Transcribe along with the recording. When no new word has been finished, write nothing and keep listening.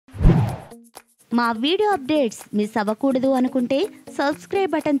మా video updates miss అవ్వకూడదు అనుకుంటే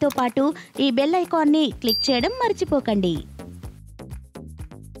సబ్స్క్రైబ్ బటన్తో పాటు ఈ బెల్ ఐకాన్ని క్లిక్ చేయడం మర్చిపోకండి.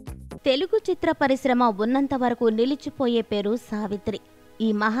 తెలుగు చిత్ర పరిశ్రమ ఉన్నంత వరకు నిలిచిపోయే పేరు సావిత్రి.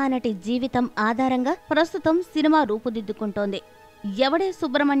 ఈ మహానటి జీవితం ఆధారంగా ప్రస్తుతం సినిమా రూపుదిద్దుకుంటోంది. ఎవడే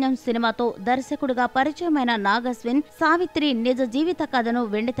సుబ్రహ్మణ్యం సినిమాతో దర్శకుడుగా పరిచయమైన నాగశ్విన్ సావిత్రి నిజ జీవిత కథను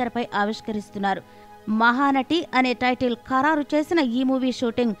వెండితెరపై ఆవిష్కరిస్తున్నారు. మహానటి అనే టైటిల్ ఖరారు చేసిన ఈ మూవీ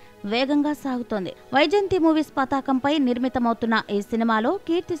షూటింగ్ వేగంగా సాగుతోంది. వైజయంతి మూవీస్ పతాకంపై నిర్మితమవుతున్న ఈ సినిమాలో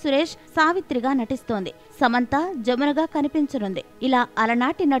కీర్తి సురేష్ సావిత్రిగా నటిస్తోంది. సమంత జమునగా కనిపించనుంది. ఇలా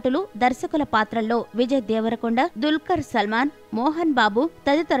అలనాటి నటులు, దర్శకుల పాత్రల్లో విజయ్ దేవరకొండ, దుల్కర్ సల్మాన్, మోహన్ బాబు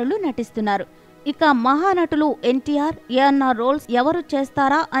తదితరులు నటిస్తున్నారు. ఇక మహానటులు NTR, ANR రోల్స్ ఎవరు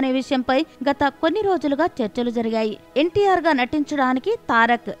చేస్తారా అనే విషయంపై గత కొన్ని రోజులుగా చర్చలు జరిగాయి. NTR గా నటించడానికి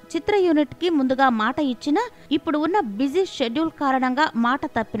తారక్ చిత్ర యూనిట్ కి ముందుగా మాట ఇచ్చినా ఇప్పుడు ఉన్న బిజీ షెడ్యూల్ కారణంగా మాట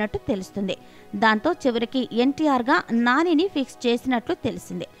తప్పినట్టు తెలుస్తుంది. దాంతో చివరికి NTR గా నానిని ఫిక్స్ చేసినట్లు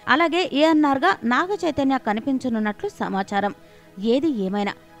తెలిసింది. అలాగే ANR గా నాగ చైతన్య కనిపించనున్నట్లు సమాచారం. ఏది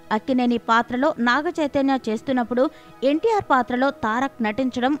ఏమైనా అక్కినేని పాత్రలో నాగ చైతన్య చేస్తున్నప్పుడు NTR పాత్రలో తారక్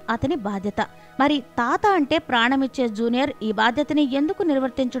నటించడం అతని బాధ్యత. మరి తాత అంటే ప్రాణమిచ్చే జూనియర్ ఈ బాధ్యతని ఎందుకు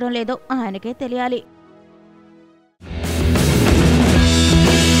నిర్వర్తించడం లేదో ఆయనకే తెలియాలి.